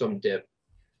or some dip.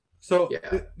 So Yeah,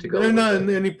 to go they're with not it. in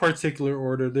any particular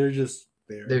order. They're just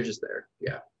there. They're just there.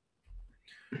 Yeah.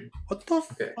 What the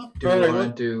Okay. fuck? Do we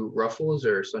want to do Ruffles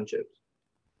or Sun Chips?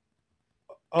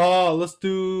 Let's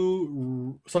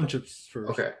do Sun Chips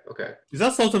first. Okay. Okay. Is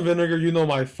that salt and vinegar? You know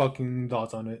my fucking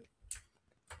thoughts on it.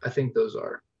 I think those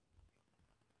are.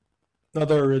 Not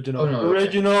the original. Oh no. Okay.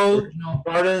 Original Original.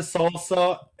 garden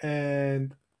salsa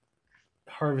and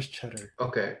harvest cheddar.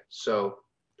 Okay. So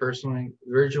personally,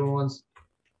 the original ones,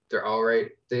 they're all right.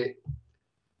 They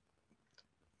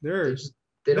They're just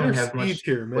they don't they're have much C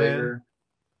tier, man. flavor.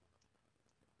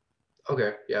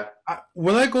 Okay. Yeah.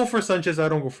 When I go for Sun Chips, I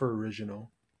don't go for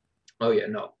original. Oh yeah.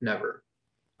 No. Never.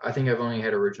 I think I've only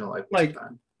had original like one Like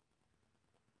time.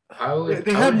 I would.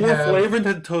 they I have would more have. flavor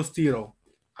than Tostito.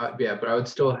 Yeah, but I would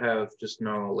still have just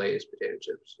normal Lay's potato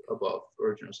chips above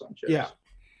original Sun Chips. Yeah.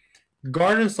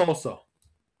 Garden salsa.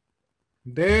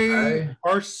 They I-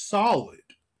 are solid.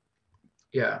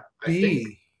 Yeah. I B.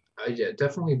 think. Yeah,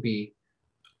 definitely B.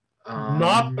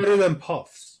 Not better than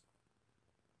Puffs.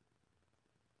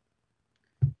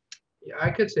 Yeah, I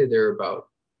could say they're about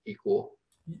equal.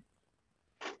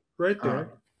 Right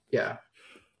there. Yeah,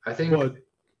 I think But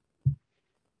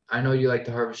I know you like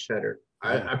the harvest cheddar.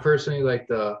 Yeah. I personally like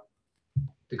the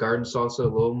garden salsa a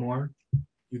little more,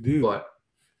 you do. but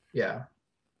yeah,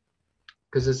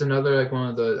 because it's another like one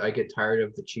of the I get tired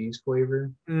of the cheese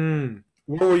flavor.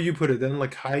 Where would you put it then?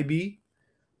 Like high B?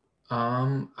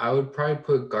 I would probably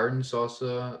put garden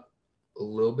salsa a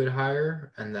little bit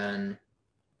higher, and then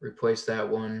replace that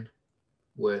one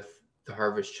with the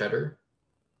harvest cheddar.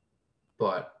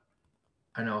 But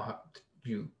I know how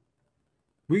you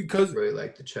Because really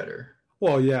like the cheddar.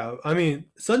 well, yeah. I mean,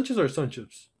 Sun Chips are Sun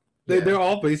Chips. Yeah. They're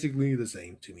all basically the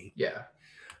same to me. Yeah.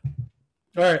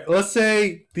 All right, let's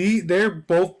say they're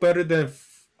both better than.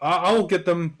 I will get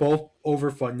them both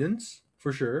over Funyuns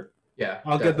for sure. Yeah,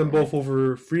 I'll get them definitely. both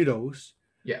over Fritos.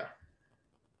 Yeah,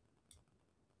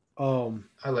 Um,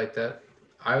 I like that.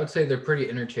 I would say they're pretty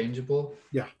interchangeable.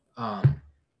 yeah, Um,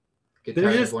 get they're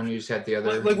tired of just one, you just have the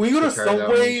other. like when you go to Get tired of that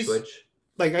one, you Subways. switch.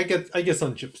 Like I get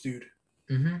Sun Chips, dude.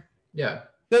 Mm-hmm. Yeah.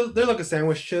 They're like a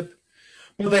sandwich chip,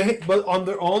 but on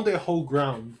their own they hold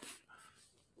ground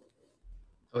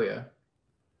Oh yeah.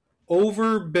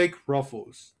 over baked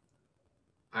Ruffles.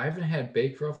 I haven't had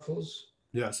baked Ruffles.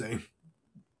 Yeah, same.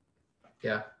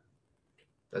 Yeah,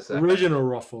 that's that. Original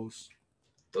Ruffles.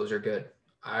 Those are good.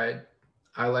 I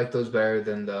I like those better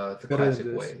than the Better classic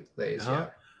than this. way Lays. Uh-huh. Yeah,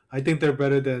 I think they're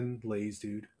better than Lay's,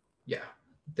 dude. yeah,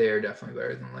 they are definitely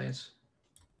better than Lays.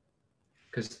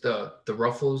 Because the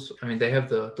Ruffles, I mean, they have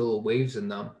the little waves in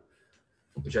them,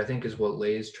 which I think is what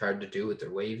Lays tried to do with their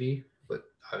wavy, but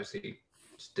obviously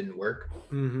just didn't work.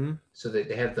 Mm-hmm. So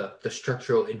they have the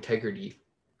structural integrity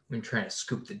when trying to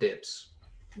scoop the dips.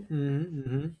 Mm-hmm.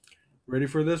 Mm-hmm. Ready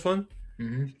for this one?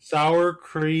 Mm-hmm. Sour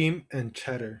cream and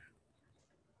cheddar.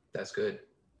 That's good.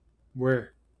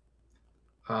 Where?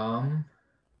 Um,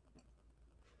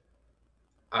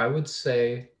 I would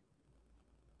say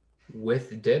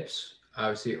with dips,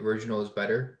 obviously original is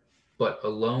better, but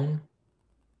alone,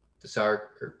 the sour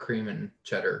cream and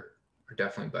cheddar are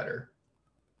definitely better.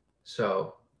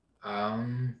 So,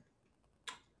 um,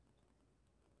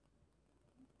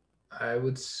 I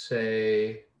would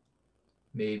say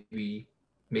maybe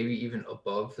maybe even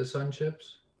above the sun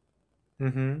chips.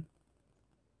 Mm-hmm.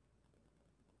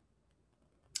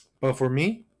 But for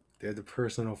me, they're the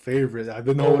personal favorite. I've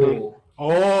been holding. Oh,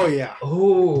 Oh yeah.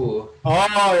 oh, Oh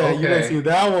yeah. You didn't okay. see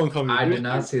that one coming, I did did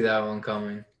not you? see that one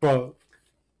coming. Bro,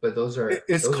 But it's those are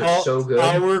called so good.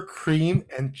 sour cream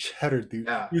and cheddar, dude.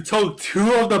 Yeah. You took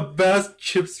two of the best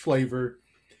chips flavor,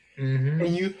 Mm-hmm.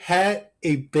 and you had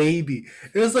a baby.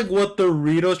 It was like what the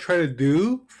Doritos tried to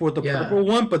do for the Yeah. purple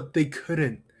one, but they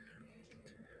couldn't.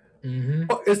 Mm-hmm.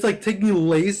 It's like taking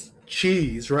Lay's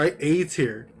cheese, right? A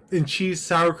tier, and cheese,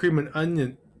 sour cream, and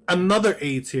onion, another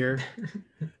A tier,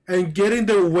 and getting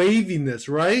their waviness,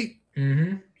 right?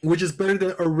 Mm-hmm. Which is better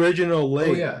than original Oh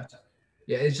Lay's. yeah.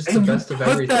 Yeah, it's just the And you best of put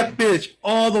everything. that bitch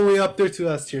all the way up there to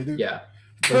S tier, dude. Yeah.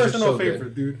 Those are Personal so favorite,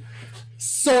 good. dude.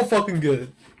 So fucking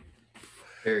good.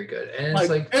 Very good. And it's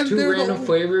like and two they're random the-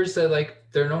 flavors that like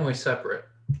they're normally separate.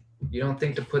 You don't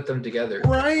think to put them together.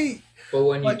 right? But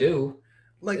when Like- you do,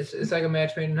 Like, it's like a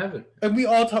match made in heaven. and we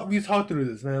talked through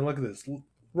this, man. Look at this.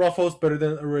 Ruffles better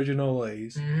than original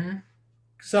Lay's. Mm-hmm.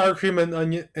 Sour cream and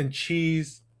onion and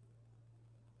cheese,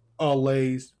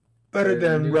 Lay's better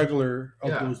than dude. regular of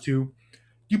Yeah. those two.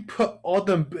 You put all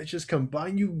them bitches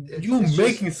combined, you It's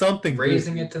making something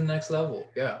Raising good. it to the next level.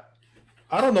 Yeah.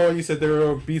 I don't know why you said they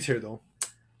were B tier though.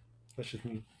 That's just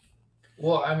me.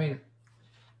 Well, I mean,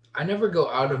 I never go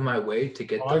out of my way to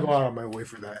get I them. go out of my way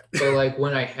for that. But like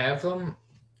when I have them,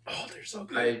 Oh, they're so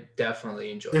good. I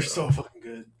definitely enjoy They're them. so fucking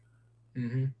good.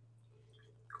 Mm-hmm.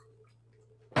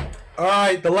 All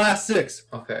right, the last six.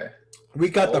 Okay. We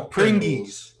got the Oh,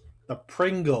 Pringies. The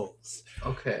Pringles.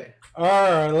 Okay. All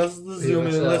right, let's zoom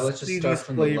in. let's Let's just see start these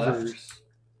from the flavors.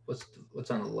 left.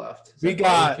 What's on the left? Is We that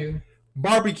got- barbecue?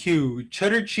 Barbecue,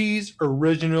 cheddar cheese,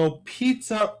 original,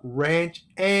 pizza, ranch,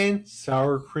 and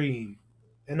sour cream.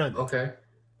 And onion. Okay.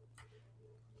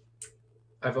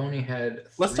 I've only had.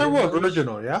 Let's 3 start of with those.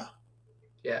 original, yeah?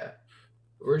 Yeah.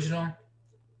 Original.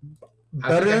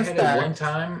 Better I than think I had it one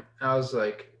Stacked. time. I was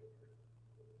like,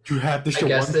 You had this I shit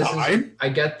guess one this time?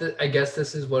 is. I guess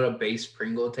this is what a base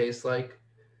Pringle tastes like.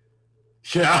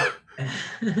 Yeah.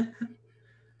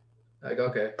 Like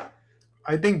okay.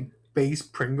 I think base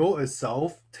Pringle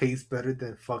itself tastes better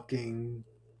than fucking...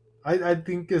 I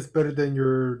think it's better than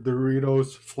your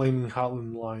Doritos Flaming Hot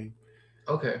and Lime.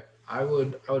 Okay. I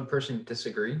would personally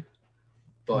disagree.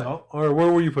 But No? Or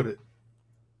where will you put it?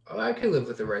 I could live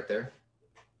with it right there.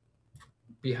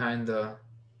 Behind the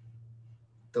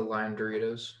lime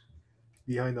Doritos.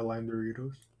 Behind the lime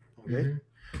Doritos. Okay. Mhm.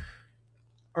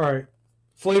 All right.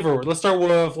 Flavor. Let's start with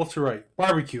left to right.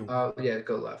 Barbecue. Yeah,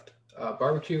 go left.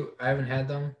 Barbecue, I haven't had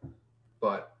them,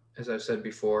 but as I've said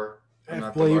before, I'm And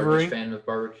not the flavoring. largest fan of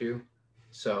barbecue.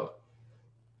 So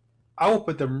I will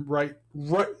put them right.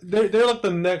 They're like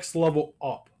the next level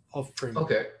up of Pringles.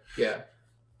 okay, yeah.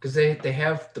 Because they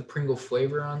have the Pringle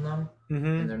flavor on them Mm-hmm.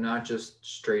 and they're not just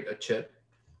straight a chip.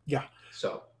 Yeah.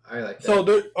 So I like that. So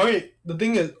okay. The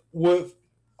thing is with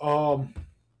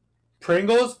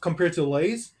Pringles compared to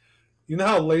Lay's, you know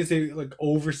how Lay's they like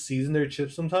over season their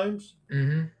chips sometimes.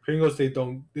 Mm-hmm. Pringles they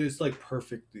don't. It's like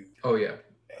perfect, dude. Oh yeah.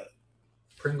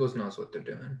 Pringles knows what they're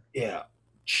doing. Yeah.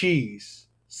 cheese,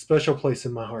 special place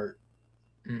in my heart.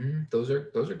 Those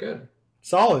are good.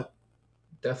 Solid.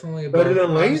 Definitely Better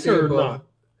than Lay's obviously or above.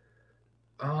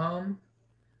 not?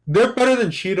 They're better than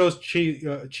Cheetos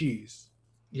cheese.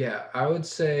 Yeah, I would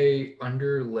say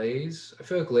under Lay's. I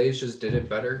feel like Lay's just did it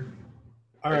better.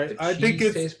 All Like, right, the I think cheese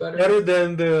it's tastes better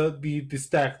than the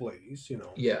stack Lay's. You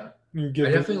know. Yeah, You I give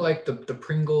it- definitely like the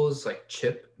Pringles like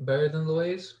chip better than the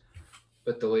Lay's,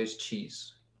 but the Lay's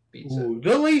cheese beats it. Ooh,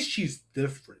 the Lay's cheese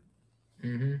different.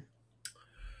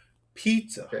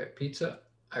 Pizza. Okay, pizza.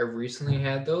 I recently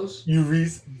had those.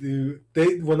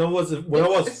 When I was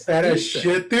It's fat as decent.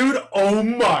 shit, dude. Oh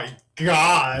my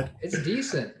god. It's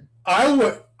decent.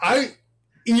 I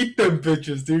eat them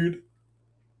bitches, dude.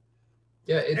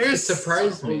 Yeah, it It's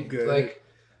surprised so me. good. Like,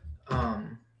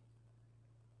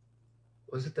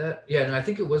 was it that? Yeah, no, I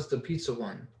think it was the pizza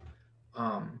one.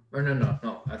 Or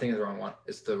no, I think it's the wrong one.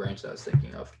 It's the ranch that I was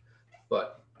thinking of.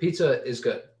 But pizza is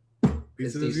good. Pizza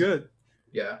It's is decent. good.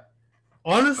 Yeah.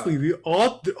 Honestly,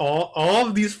 all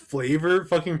of these flavor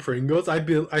fucking Pringles, I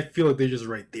feel like they're just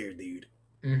right there, dude.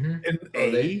 And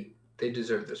They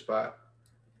deserve their spot.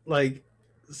 like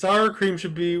sour cream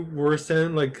should be worse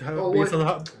than like based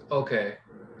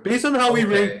on how we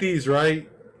rank these, right?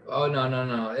 Oh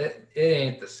no. It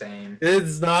ain't the same.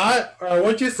 It's not.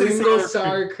 What you say? Pringles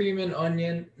sour cream and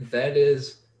onion. That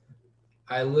is,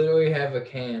 I literally have a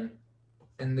can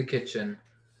in the kitchen.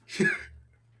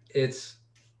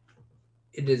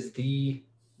 It is the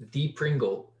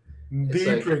Pringle. It's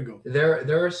like, Pringle.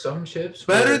 There are some chips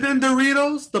Better than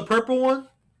Doritos, the purple one.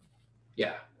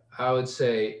 Yeah, I would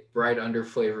say right under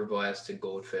Flavor Blast and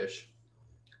Goldfish.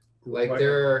 Like Right.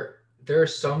 there are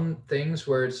some things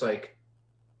where it's like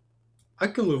I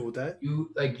could live with that.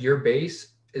 your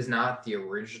base is not the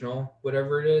original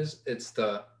whatever it is. It's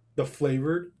the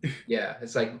flavored. yeah.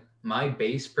 It's like my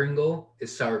base Pringle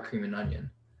is sour cream and onion.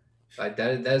 Like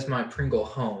that's my Pringle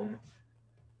home.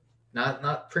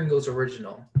 Not Pringles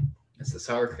original. It's the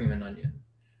sour cream and onion.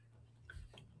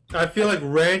 I feel like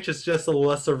ranch is just a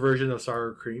lesser version of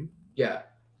sour cream. Yeah,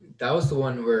 that was the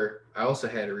one where I also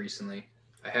had it recently.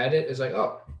 I had it. It's like,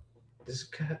 oh, this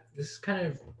kind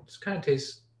of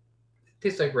tastes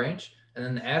like ranch, and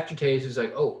then the aftertaste is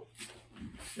like, oh,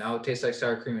 now it tastes like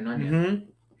sour cream and onion. Mm-hmm.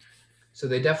 So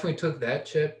they definitely took that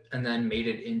chip and then made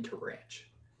it into ranch.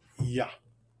 Yeah.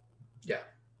 Yeah.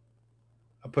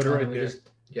 I put it right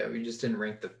there. We just didn't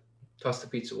rank toss the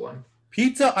pizza one.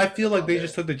 Pizza, I feel like they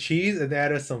just took the cheese and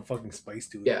added some fucking spice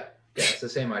to it. Yeah, it's the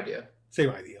same idea. Same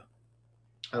idea.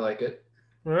 I like it.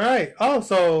 All right. Oh,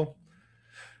 so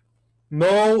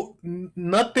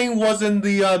nothing was in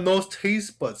the no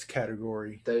taste buds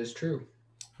category. That is true.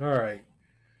 All right.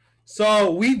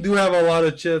 So we do have a lot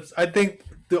of chips. I think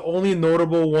the only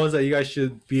notable ones that you guys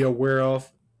should be aware of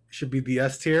should be the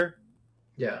S tier.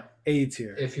 Yeah. A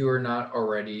tier. If you were not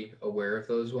already aware of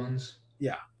those ones.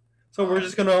 Yeah. So we're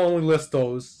just gonna only list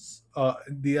those,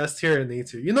 the S tier and A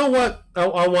tier. You know what?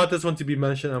 I want this one to be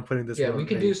mentioned. I'm putting this. Yeah, one we on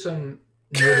can A. do some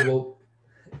notable,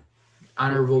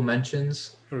 honorable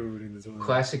mentions. This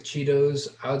Classic Cheetos.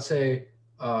 I would say,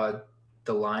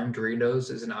 the lime Doritos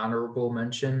is an honorable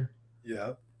mention.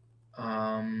 Yeah.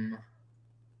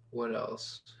 What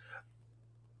else?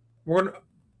 We're gonna,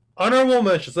 honorable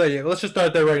mentions. Let's just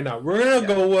start there right now. We're gonna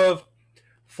go with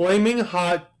flaming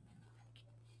hot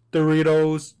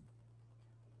Doritos.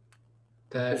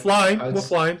 We're flying.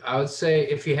 I would say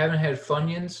if you haven't had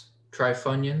Funyuns, try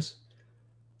Funyuns.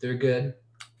 They're good.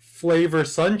 Flavor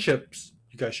Sun Chips.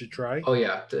 You guys should try. Oh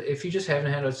yeah. If you just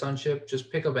haven't had a Sun Chip, just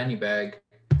pick up any bag.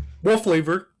 What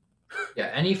flavor?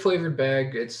 Yeah, any flavored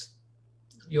bag.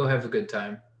 You'll have a good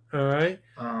time. All right.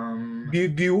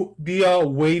 The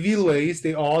wavy Lays,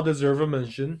 they all deserve a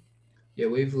mention. Yeah,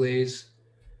 wavy Lays.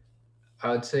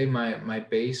 I would say my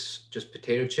base just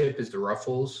potato chip is the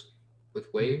Ruffles with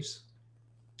waves.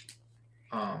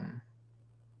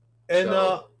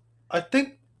 I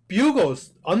think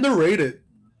Bugles underrated.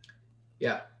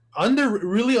 Yeah.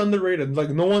 Really underrated. Like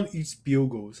no one eats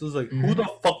Bugles. It's like who the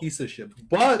fuck eats this shit?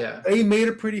 But they made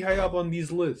it pretty high up on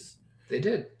these lists. They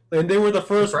did. And they were the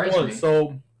first ones,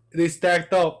 so they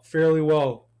stacked up fairly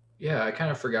well. Yeah, I kind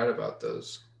of forgot about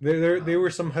those. They were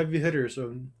some heavy hitters.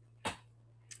 So. But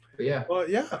yeah. Well,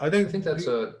 yeah, I think those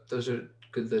are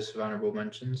good list of honorable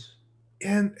mentions.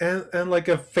 And like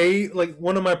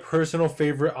one of my personal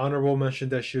favorite honorable mention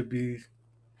that should be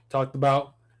talked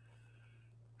about.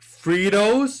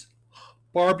 Fritos,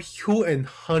 barbecue, and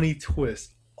honey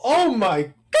twist. Oh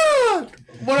my god!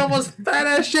 When I was fat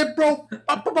ass shit, bro.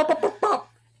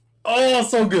 Oh,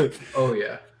 so good. Oh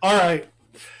yeah. All right,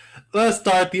 let's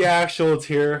start the actual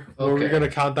tier. Where we're gonna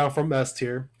count down from S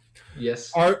tier.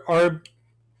 Yes. Our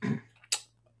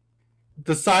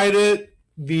decided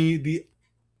the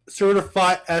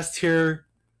certified S tier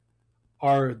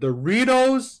are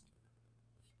Doritos,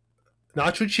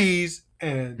 nacho cheese,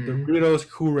 and Doritos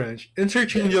Cool Ranch.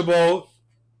 Interchangeable.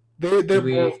 They're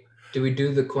both. Do we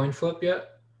do the coin flip yet?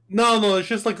 No, it's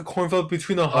just like a coin flip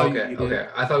between the how you eat it.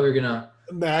 I thought we were gonna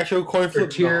the actual coin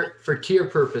flip for tier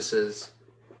purposes.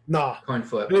 Nah, coin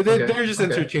flip. They're just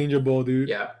interchangeable, dude.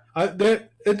 Yeah.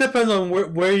 It depends on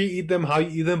where you eat them, how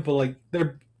you eat them, but like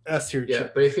they're S tier. Yeah,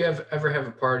 chips. but if you ever have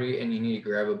a party and you need to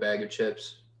grab a bag of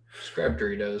chips, just grab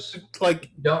Doritos. Like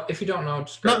if you don't know,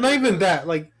 just grab not even that.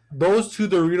 Like those two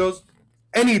Doritos,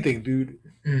 anything, dude.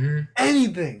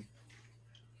 Anything.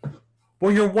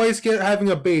 When your wife's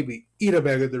having a baby, eat a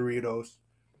bag of Doritos.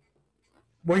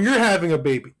 When you're having a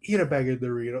baby, eat a bag of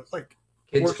Doritos. Like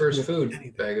kids' first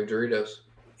food, bag of Doritos.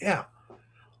 Yeah.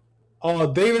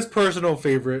 David's personal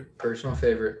favorite. Cheetos.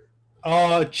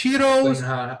 Flaming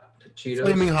hot Cheetos.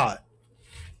 Flaming hot.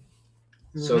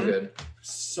 So good.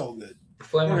 So good. The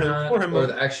flaming hot or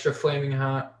the extra flaming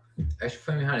hot. Extra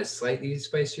flaming hot is slightly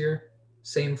spicier.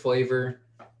 Same flavor.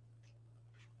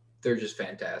 They're just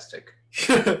fantastic.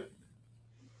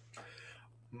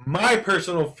 My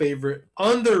personal favorite,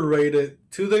 underrated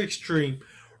to the extreme,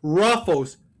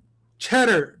 Ruffles,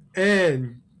 cheddar,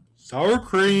 and sour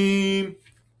cream.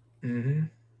 Then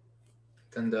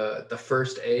the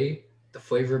first A, the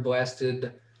flavor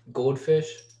blasted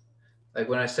goldfish. Like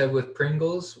when I said with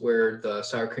Pringles, where the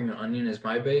sour cream and onion is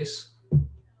my base,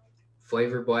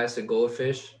 flavor blasted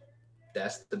goldfish,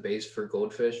 that's the base for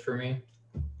goldfish for me.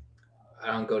 I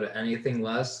don't go to anything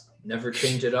less. Never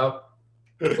change it up.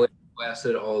 Flavor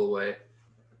blasted all the way.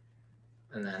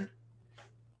 And then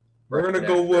we're gonna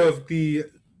go with the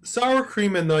sour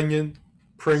cream and onion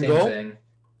Pringle. Same thing.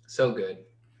 So good.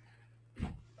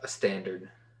 A standard.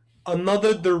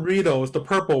 Another Doritos, the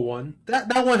purple one.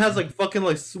 That one has like fucking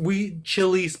like sweet,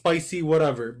 chili, spicy,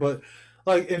 whatever. But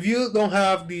like if you don't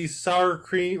have the sour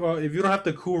cream, or if you don't have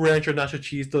the Cool Ranch or nacho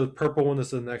cheese, the purple one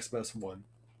is the next best one.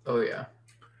 Oh yeah.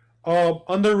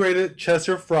 Underrated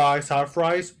Chester fries, hot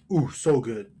fries. Ooh, so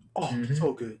good. Oh,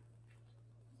 so good.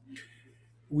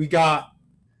 We got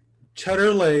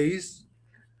cheddar Lays.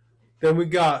 Then we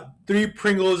got 3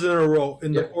 Pringles in a row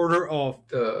in the order of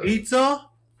pizza,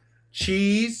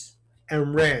 cheese,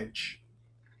 and ranch.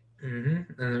 And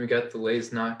then we got the Lay's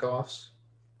knockoffs.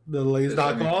 The Lay's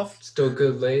knockoff. Still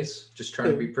good Lay's, just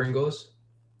trying to be Pringles.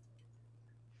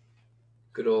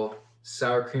 Good old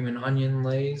sour cream and onion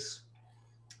Lay's.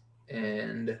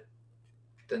 And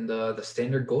then the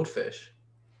standard goldfish.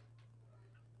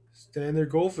 Standard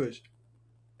goldfish.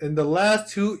 And the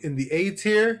last two in the A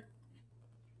tier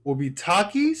will be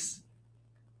Takis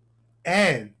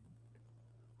and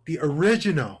the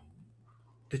original,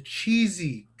 the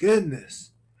cheesy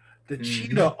goodness, the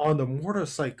cheetah on the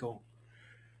motorcycle,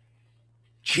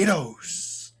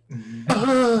 Cheetos.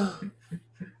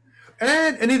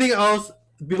 And anything else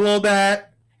below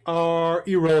that are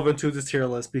irrelevant to this tier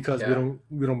list because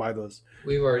we don't buy those.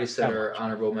 We've already said our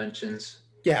honorable mentions.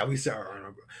 Yeah, we said our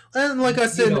honorable. And like I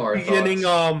said in the beginning,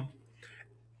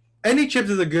 any chips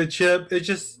is a good chip. It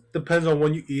just depends on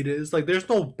when you eat it. It's like there's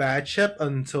no bad chip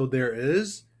until there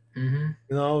is. You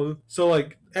know, so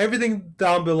like everything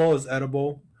down below is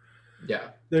edible. Yeah,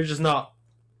 they're just not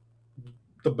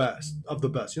the best of the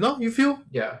best. You know, you feel?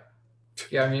 Yeah.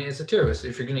 I mean, it's a tier list.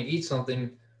 If you're gonna eat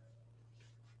something,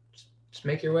 just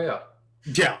make your way up.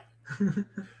 Yeah.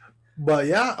 But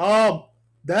yeah,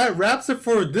 that wraps it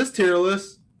for this tier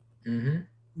list.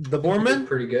 The Borman,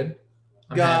 pretty good.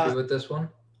 I'm happy with this one.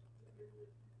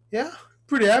 Yeah,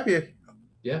 pretty happy.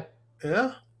 Yeah.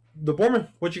 The Borman,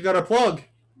 what you got to plug?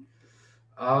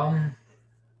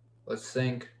 Let's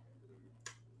think.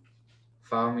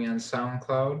 Follow me on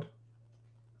SoundCloud.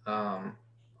 I'll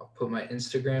put my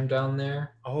Instagram down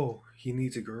there. Oh, he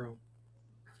needs a girl.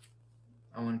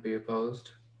 I wouldn't be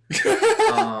opposed.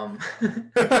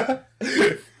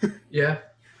 Yeah,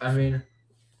 I mean,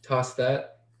 toss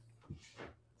that.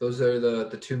 Those are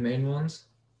the two main ones.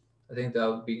 I think that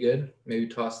would be good. Maybe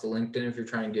toss the LinkedIn if you're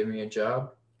trying to give me a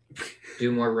job.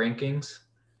 Do more rankings.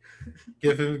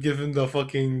 Give him the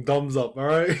fucking thumbs up, all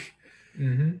right?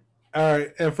 All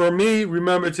right, and for me,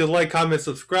 remember to like, comment,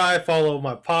 subscribe, follow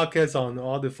my podcast on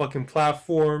all the fucking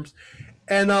platforms,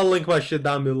 and I'll link my shit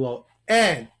down below.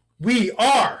 And we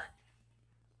are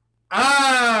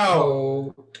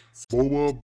out!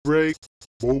 Boa break.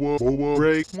 Boa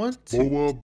break. 1, 2.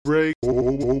 Boa break.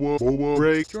 Boa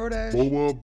break. Jordache.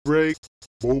 Boa break.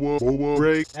 Boa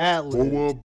break. Atlas.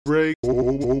 Boa break.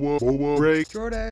 Boa break. Jordache.